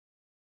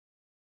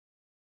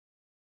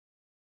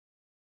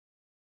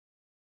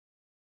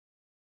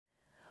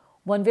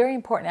One very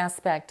important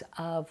aspect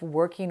of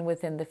working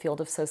within the field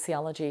of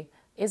sociology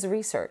is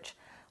research.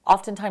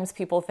 Oftentimes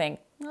people think,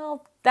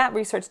 well, that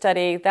research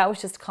study, that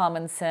was just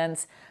common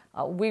sense.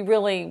 We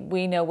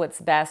know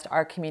what's best.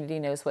 Our community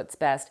knows what's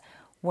best.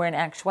 Where in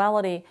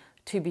actuality,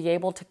 to be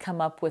able to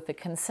come up with a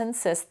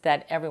consensus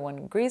that everyone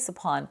agrees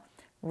upon,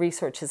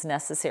 research is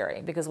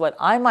necessary. Because what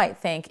I might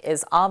think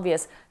is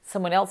obvious,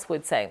 someone else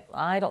would say,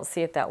 I don't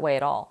see it that way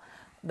at all.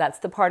 That's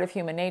the part of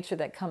human nature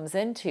that comes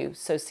into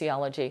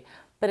sociology.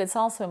 But it's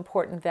also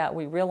important that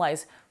we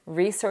realize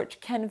research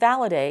can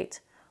validate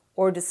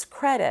or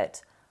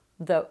discredit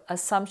the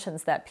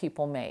assumptions that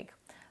people make.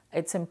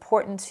 It's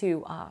important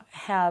to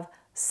have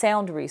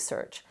sound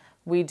research.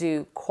 We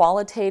do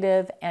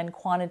qualitative and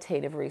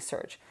quantitative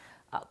research.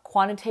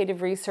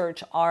 Quantitative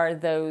research are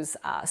those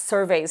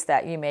surveys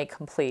that you may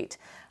complete,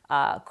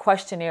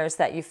 questionnaires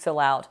that you fill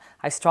out.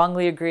 I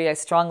strongly agree, I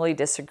strongly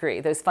disagree.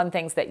 Those fun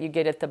things that you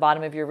get at the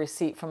bottom of your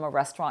receipt from a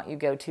restaurant you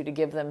go to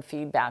give them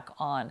feedback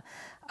on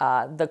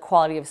the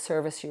quality of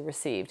service you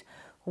received.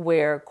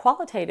 Where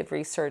qualitative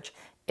research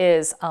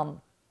is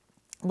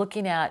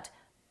looking at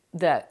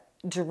the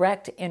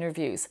direct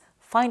interviews,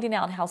 finding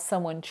out how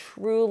someone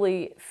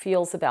truly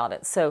feels about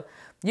it. So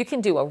you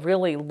can do a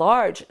really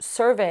large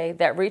survey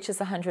that reaches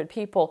 100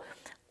 people,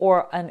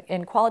 or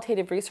in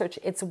qualitative research,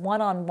 it's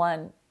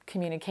one-on-one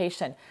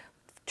communication,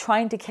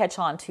 trying to catch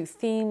on to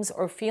themes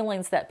or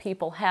feelings that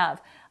people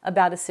have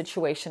about a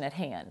situation at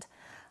hand.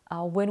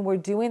 When we're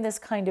doing this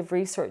kind of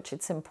research,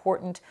 it's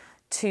important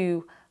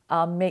to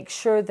make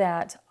sure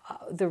that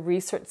the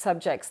research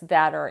subjects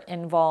that are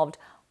involved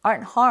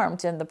aren't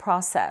harmed in the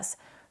process.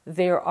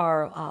 There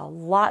are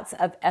lots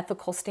of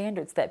ethical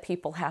standards that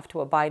people have to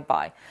abide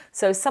by.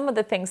 So some of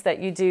the things that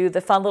you do,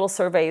 the fun little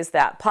surveys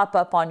that pop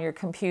up on your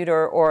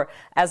computer, or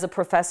as a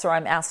professor,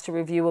 I'm asked to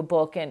review a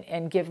book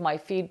and give my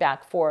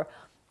feedback for,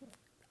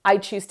 I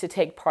choose to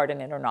take part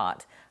in it or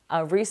not.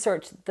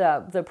 Research,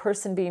 the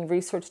person being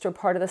researched or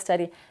part of the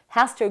study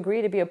has to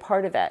agree to be a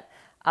part of it.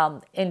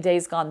 In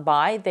days gone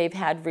by, they've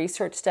had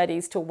research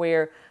studies to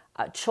where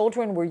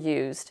children were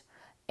used,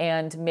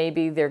 and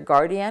maybe their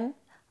guardian,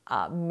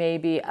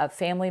 maybe a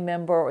family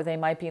member, or they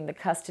might be in the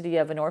custody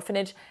of an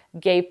orphanage,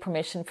 gave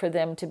permission for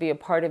them to be a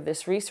part of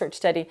this research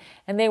study,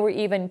 and they were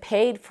even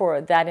paid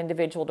for that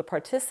individual to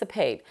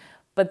participate.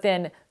 But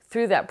then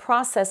through that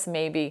process,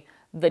 maybe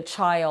the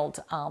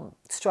child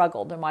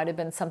struggled. There might have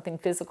been something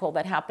physical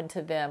that happened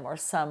to them, or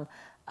some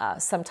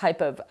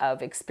type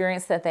of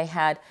experience that they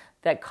had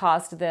that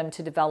caused them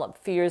to develop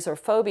fears or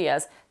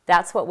phobias.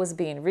 That's what was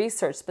being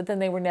researched, but then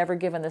they were never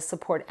given the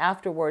support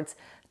afterwards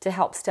to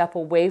help step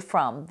away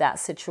from that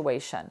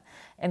situation.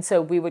 And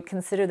so we would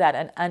consider that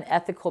an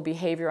unethical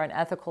behavior, an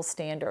ethical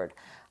standard.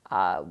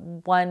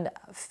 One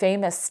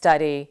famous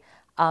study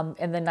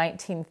in the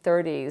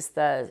 1930s,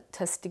 the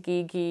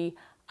Tuskegee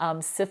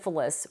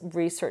syphilis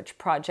research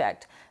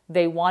project,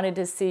 they wanted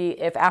to see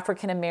if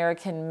African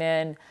American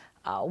men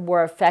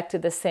were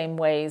affected the same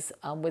ways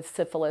with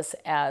syphilis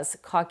as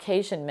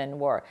Caucasian men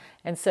were.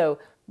 And so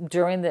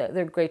during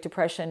the Great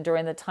Depression,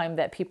 during the time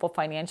that people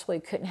financially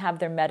couldn't have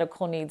their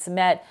medical needs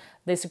met,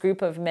 this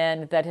group of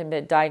men that had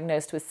been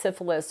diagnosed with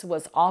syphilis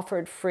was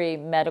offered free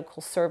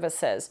medical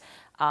services.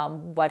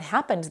 What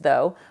happened,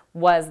 though,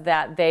 was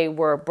that they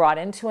were brought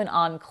into an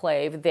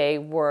enclave, they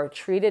were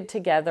treated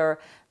together,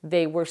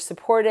 they were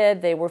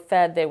supported, they were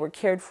fed, they were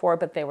cared for,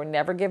 but they were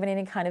never given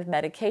any kind of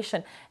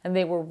medication, and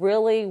they were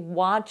really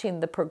watching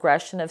the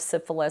progression of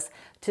syphilis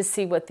to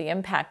see what the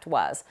impact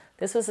was.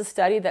 This was a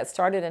study that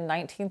started in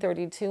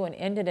 1932 and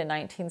ended in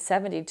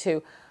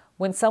 1972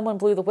 when someone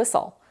blew the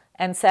whistle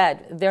and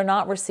said they're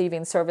not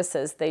receiving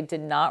services. They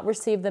did not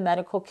receive the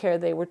medical care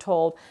they were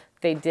told.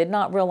 They did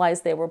not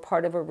realize they were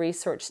part of a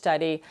research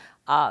study.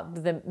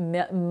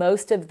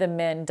 Most of the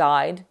men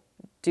died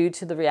due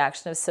to the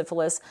reaction of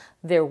syphilis.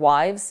 Their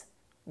wives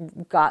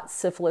got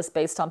syphilis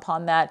based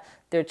upon that.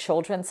 Their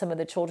children, some of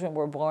the children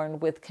were born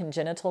with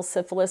congenital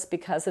syphilis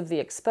because of the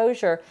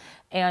exposure.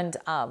 And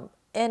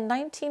in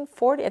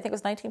 1940, I think it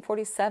was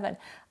 1947,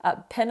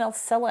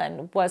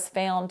 penicillin was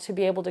found to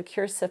be able to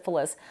cure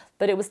syphilis,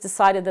 but it was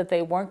decided that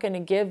they weren't going to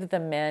give the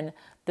men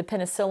the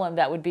penicillin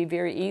that would be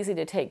very easy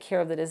to take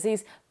care of the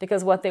disease,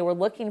 because what they were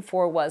looking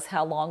for was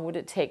how long would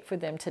it take for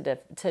them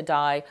to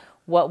die,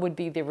 what would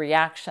be the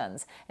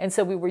reactions. And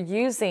so we were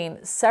using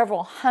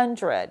several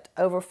hundred,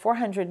 over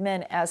 400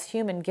 men as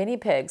human guinea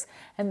pigs,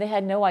 and they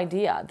had no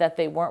idea that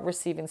they weren't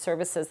receiving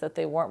services, that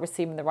they weren't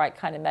receiving the right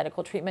kind of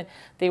medical treatment.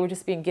 They were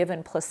just being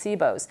given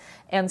placebos.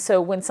 And so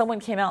when someone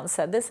came out and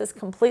said, this is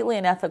completely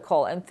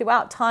unethical, and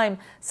throughout time,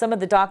 some of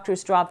the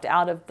doctors dropped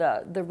out of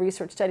the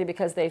research study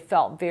because they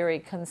felt very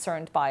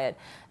concerned by it.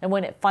 And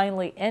when it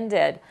finally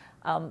ended,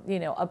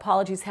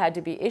 apologies had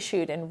to be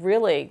issued, and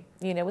really,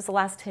 it was the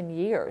last 10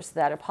 years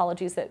that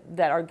apologies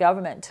that our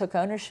government took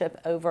ownership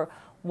over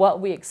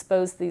what we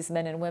exposed these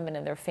men and women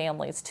and their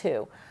families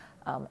to.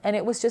 And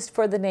it was just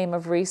for the name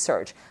of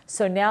research.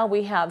 So now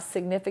we have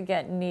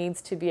significant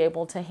needs to be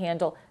able to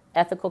handle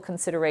ethical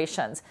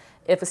considerations.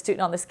 If a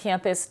student on this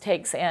campus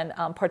takes and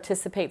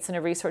participates in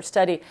a research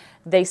study,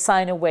 they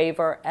sign a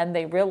waiver and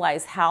they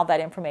realize how that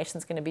information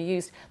is going to be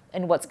used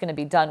and what's going to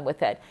be done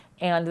with it.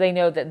 And they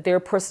know that their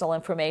personal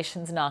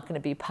information is not going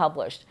to be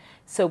published.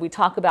 So we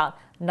talk about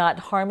not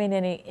harming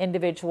any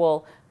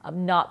individual,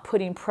 not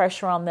putting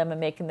pressure on them and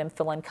making them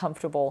feel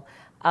uncomfortable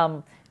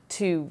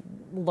to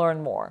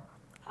learn more.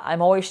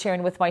 I'm always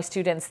sharing with my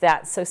students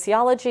that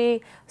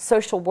sociology,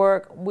 social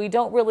work, we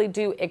don't really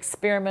do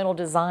experimental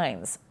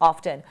designs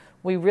often.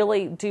 We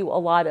really do a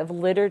lot of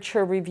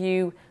literature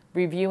review,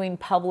 reviewing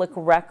public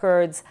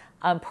records,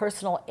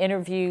 personal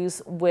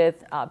interviews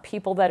with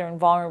people that are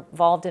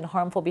involved in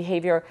harmful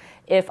behavior.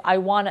 If I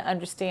want to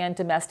understand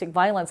domestic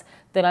violence,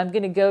 then I'm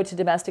going to go to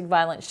domestic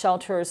violence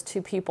shelters,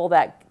 to people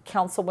that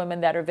counsel women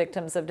that are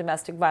victims of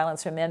domestic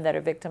violence or men that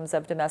are victims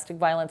of domestic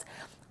violence.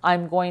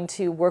 I'm going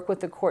to work with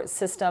the court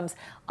systems.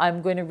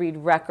 I'm going to read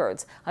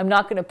records. I'm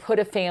not going to put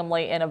a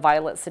family in a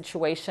violent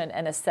situation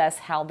and assess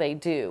how they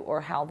do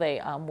or how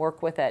they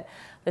work with it.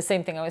 The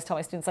same thing I always tell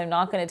my students, I'm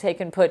not going to take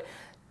and put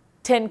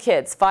 10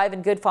 kids, 5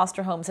 in good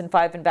foster homes and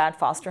 5 in bad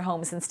foster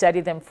homes, and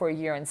study them for a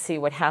year and see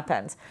what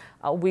happens.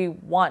 We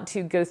want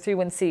to go through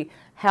and see,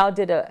 how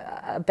did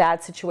a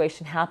bad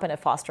situation happen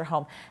at foster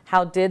home?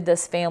 How did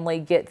this family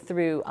get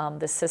through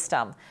the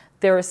system?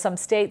 There are some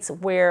states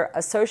where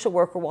a social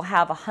worker will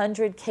have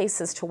 100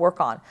 cases to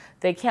work on.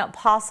 They can't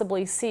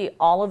possibly see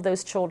all of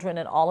those children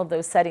in all of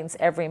those settings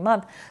every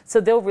month, so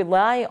they'll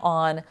rely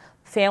on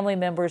family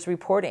members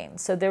reporting.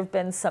 So there have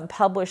been some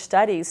published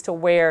studies to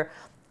where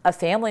a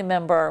family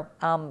member,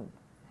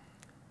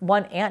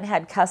 one aunt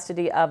had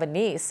custody of a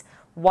niece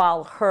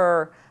while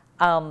her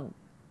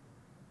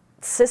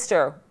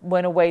sister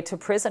went away to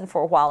prison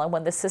for a while, and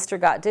when the sister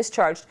got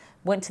discharged,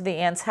 went to the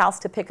aunt's house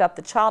to pick up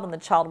the child, and the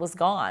child was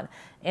gone.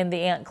 And the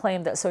aunt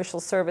claimed that social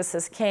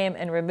services came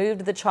and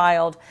removed the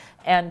child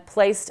and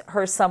placed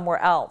her somewhere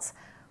else.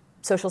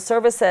 Social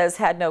services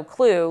had no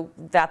clue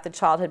that the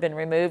child had been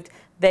removed.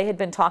 They had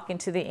been talking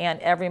to the aunt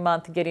every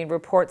month, getting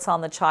reports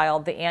on the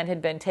child. The aunt had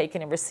been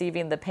taking and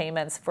receiving the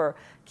payments for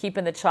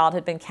keeping the child,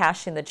 had been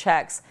cashing the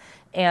checks.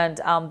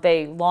 And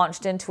they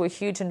launched into a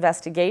huge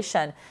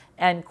investigation.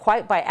 And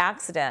quite by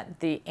accident,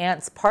 the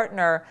aunt's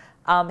partner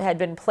had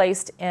been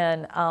placed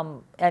in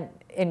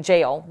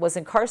jail, was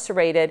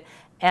incarcerated,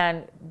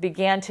 and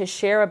began to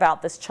share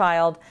about this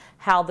child,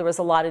 how there was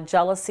a lot of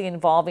jealousy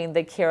involving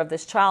the care of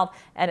this child.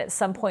 And at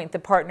some point, the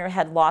partner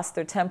had lost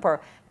their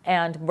temper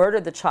and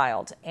murdered the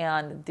child.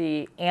 And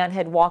the aunt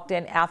had walked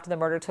in after the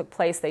murder took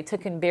place. They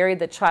took and buried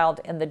the child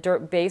in the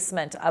dirt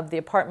basement of the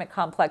apartment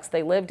complex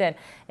they lived in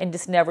and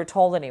just never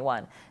told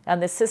anyone.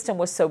 And the system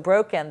was so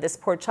broken, this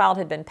poor child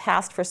had been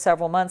passed for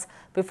several months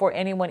before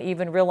anyone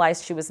even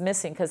realized she was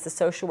missing, because the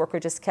social worker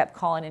just kept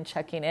calling and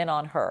checking in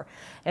on her.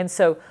 And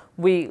so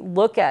we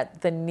look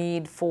at the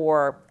need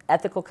for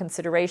ethical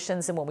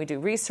considerations, and when we do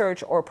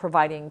research or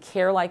providing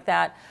care like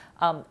that,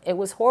 it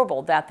was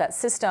horrible that that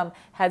system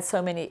had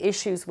so many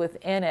issues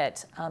within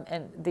it,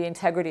 and the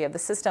integrity of the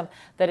system,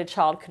 that a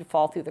child could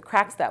fall through the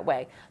cracks that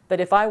way. But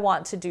if I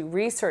want to do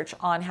research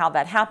on how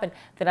that happened,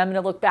 then I'm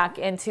going to look back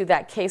into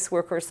that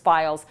caseworker's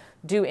files,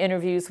 do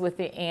interviews with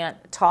the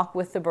aunt, talk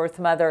with the birth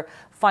mother,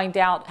 find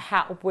out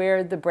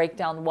where the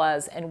breakdown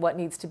was and what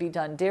needs to be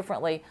done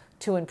differently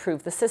to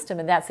improve the system.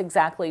 And that's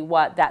exactly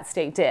what that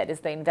state did, is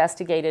they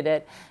investigated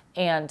it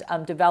and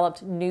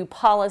developed new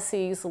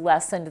policies,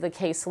 lessened the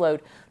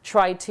caseload,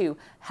 tried to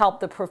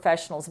help the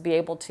professionals be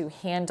able to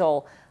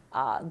handle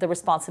the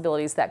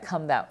responsibilities that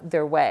come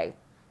their way.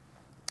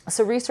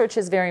 So research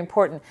is very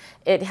important.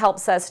 It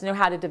helps us know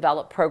how to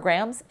develop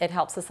programs. It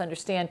helps us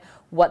understand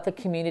what the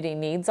community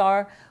needs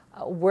are.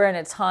 We're in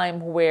a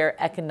time where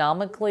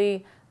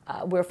economically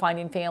we're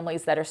finding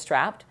families that are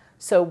strapped.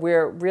 So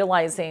we're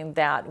realizing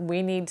that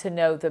we need to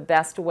know the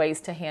best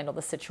ways to handle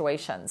the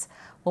situations.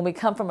 When we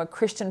come from a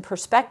Christian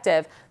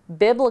perspective,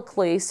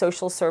 biblically,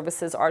 social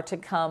services are to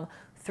come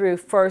through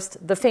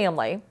first the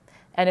family.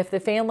 And if the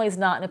family is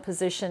not in a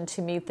position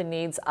to meet the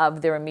needs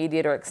of their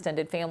immediate or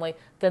extended family,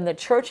 then the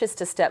church is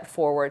to step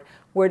forward.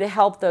 We're to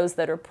help those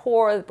that are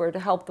poor. We're to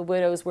help the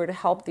widows. We're to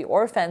help the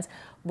orphans.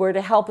 We're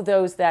to help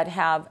those that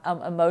have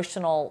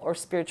emotional or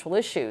spiritual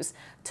issues,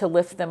 to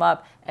lift them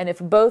up. And if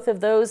both of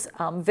those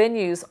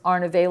venues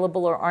aren't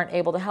available or aren't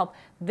able to help,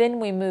 then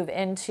we move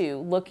into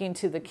looking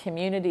to the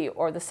community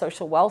or the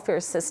social welfare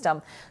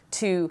system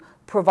to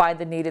provide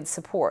the needed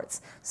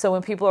supports. So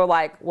when people are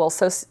like, well,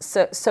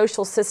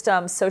 social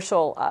systems,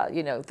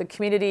 the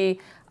community,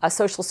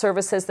 social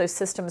services, those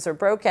systems are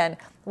broken.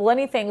 Well,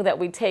 anything that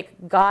we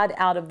take God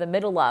out of the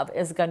middle of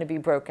is going to be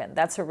broken.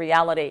 That's a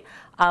reality.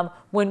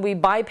 When we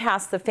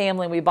bypass the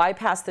family, we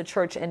bypass the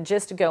church and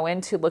just go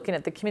into looking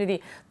at the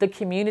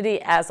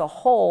community as a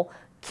whole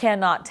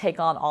cannot take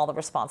on all the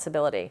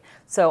responsibility.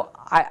 So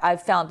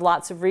I've found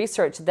lots of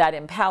research that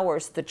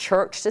empowers the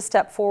church to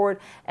step forward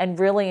and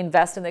really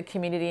invest in the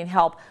community and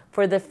help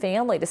for the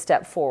family to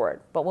step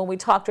forward. But when we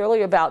talked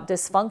earlier about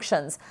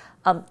dysfunctions,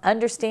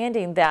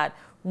 understanding that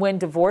when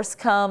divorce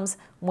comes,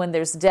 when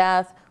there's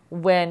death,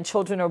 when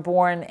children are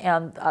born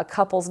and a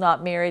couple's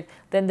not married,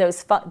 then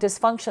those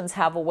dysfunctions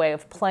have a way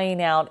of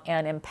playing out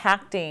and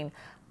impacting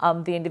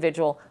the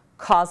individual,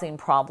 causing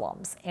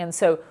problems. And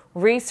so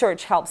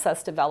research helps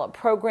us develop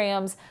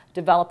programs,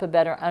 develop a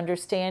better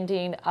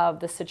understanding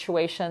of the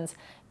situations.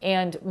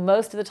 And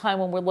most of the time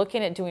when we're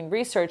looking at doing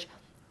research,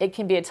 it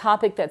can be a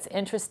topic that's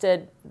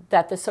interested,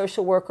 that the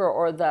social worker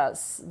or the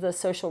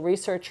social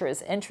researcher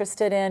is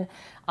interested in.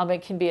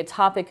 It can be a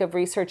topic of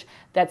research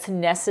that's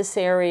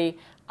necessary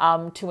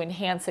to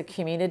enhance a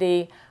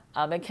community.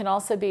 It can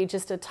also be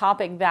just a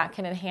topic that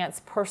can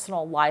enhance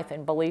personal life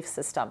and belief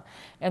system.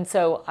 And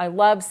so I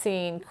love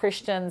seeing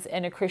Christians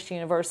in a Christian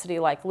university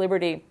like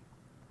Liberty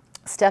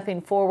stepping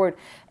forward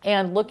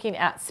and looking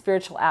at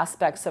spiritual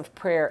aspects of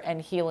prayer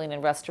and healing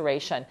and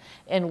restoration,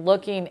 and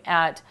looking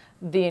at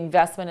the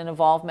investment and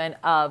involvement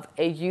of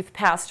a youth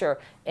pastor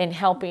in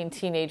helping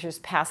teenagers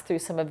pass through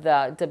some of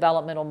the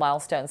developmental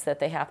milestones that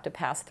they have to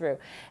pass through.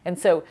 And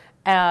so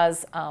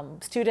as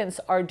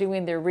students are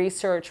doing their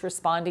research,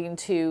 responding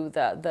to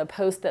the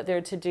posts that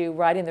they're to do,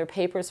 writing their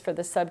papers for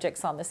the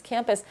subjects on this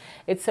campus,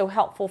 it's so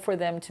helpful for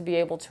them to be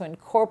able to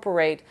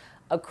incorporate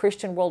a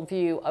Christian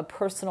worldview, a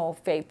personal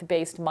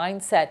faith-based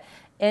mindset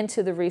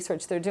into the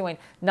research they're doing,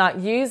 not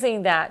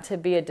using that to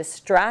be a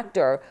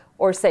distractor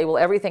or say, well,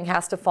 everything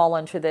has to fall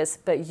under this,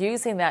 but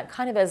using that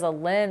kind of as a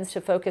lens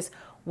to focus,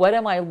 what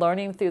am I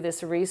learning through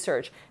this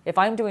research? If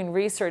I'm doing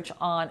research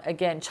on,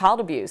 again,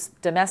 child abuse,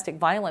 domestic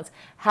violence,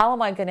 how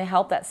am I going to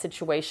help that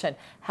situation?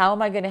 How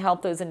am I going to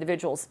help those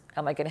individuals?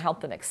 Am I going to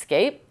help them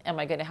escape? Am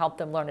I going to help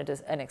them learn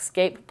an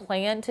escape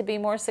plan to be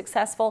more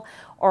successful?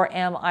 Or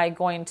am I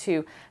going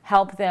to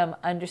help them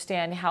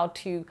understand how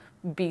to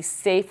be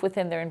safe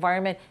within their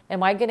environment?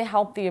 Am I going to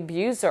help the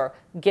abuser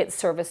get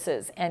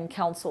services and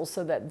counsel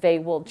so that they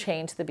will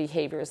change the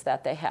behaviors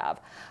that they have?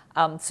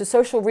 So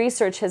social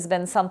research has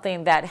been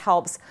something that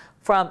helps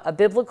from a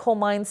biblical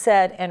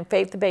mindset and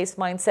faith-based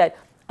mindset,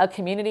 a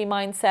community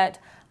mindset.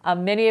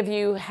 Many of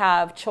you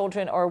have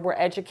children or were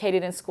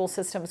educated in school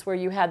systems where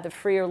you had the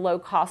free or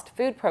low-cost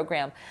food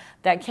program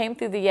that came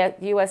through the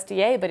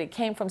USDA, but it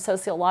came from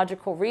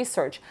sociological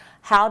research.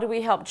 How do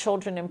we help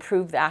children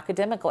improve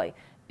academically?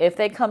 If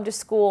they come to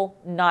school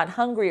not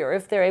hungry, or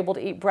if they're able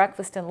to eat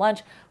breakfast and lunch,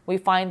 we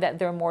find that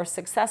they're more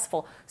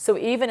successful. So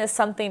even as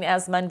something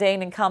as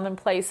mundane and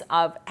commonplace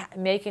of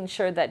making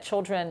sure that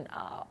children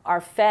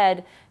are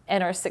fed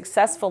and are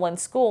successful in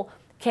school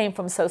came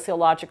from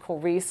sociological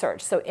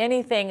research. So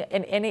anything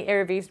in any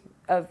area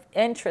of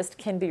interest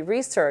can be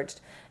researched,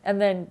 and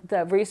then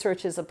the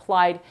research is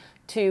applied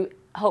to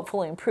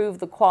hopefully improve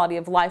the quality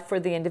of life for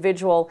the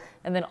individual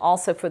and then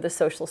also for the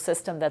social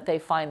system that they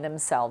find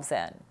themselves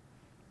in.